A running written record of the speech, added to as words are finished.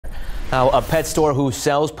Now, a pet store who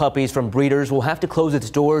sells puppies from breeders will have to close its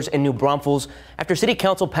doors in New Braunfels after City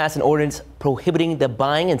Council passed an ordinance prohibiting the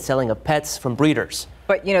buying and selling of pets from breeders.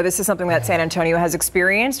 But, you know, this is something that San Antonio has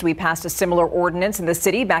experienced. We passed a similar ordinance in the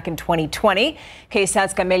city back in 2020.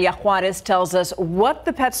 KSAT's Camelia Juarez tells us what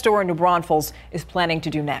the pet store in New Braunfels is planning to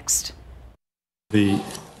do next. The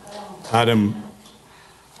item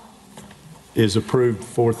is approved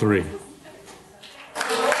 4-3.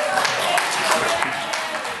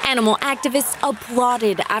 Animal activists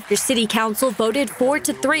applauded after City Council voted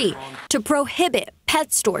 4-3 to prohibit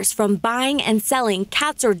pet stores from buying and selling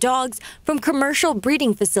cats or dogs from commercial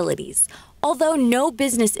breeding facilities. Although no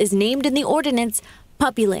business is named in the ordinance,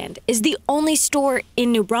 Puppyland is the only store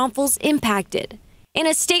in New Braunfels impacted. In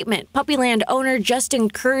a statement, Puppyland owner Justin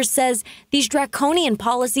Kerr says these draconian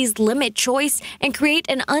policies limit choice and create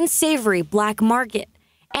an unsavory black market.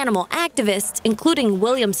 Animal activists, including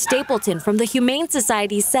William Stapleton from the Humane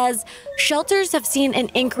Society, says shelters have seen an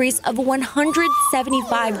increase of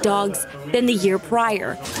 175 dogs than the year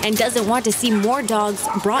prior and doesn't want to see more dogs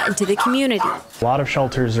brought into the community. A lot of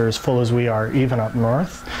shelters are as full as we are, even up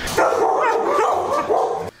north.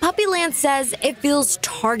 Puppyland says it feels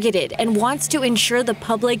targeted and wants to ensure the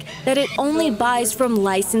public that it only buys from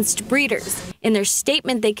licensed breeders. In their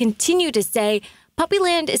statement, they continue to say,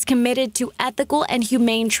 Puppyland is committed to ethical and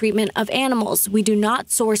humane treatment of animals. We do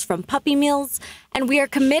not source from puppy mills, and we are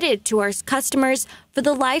committed to our customers for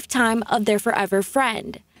the lifetime of their forever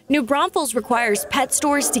friend. New Braunfels requires pet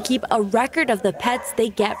stores to keep a record of the pets they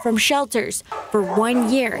get from shelters for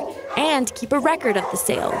 1 year and keep a record of the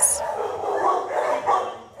sales.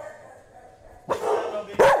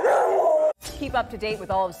 Keep up to date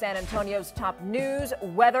with all of San Antonio's top news,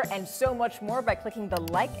 weather, and so much more by clicking the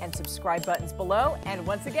like and subscribe buttons below. And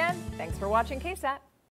once again, thanks for watching KSAT.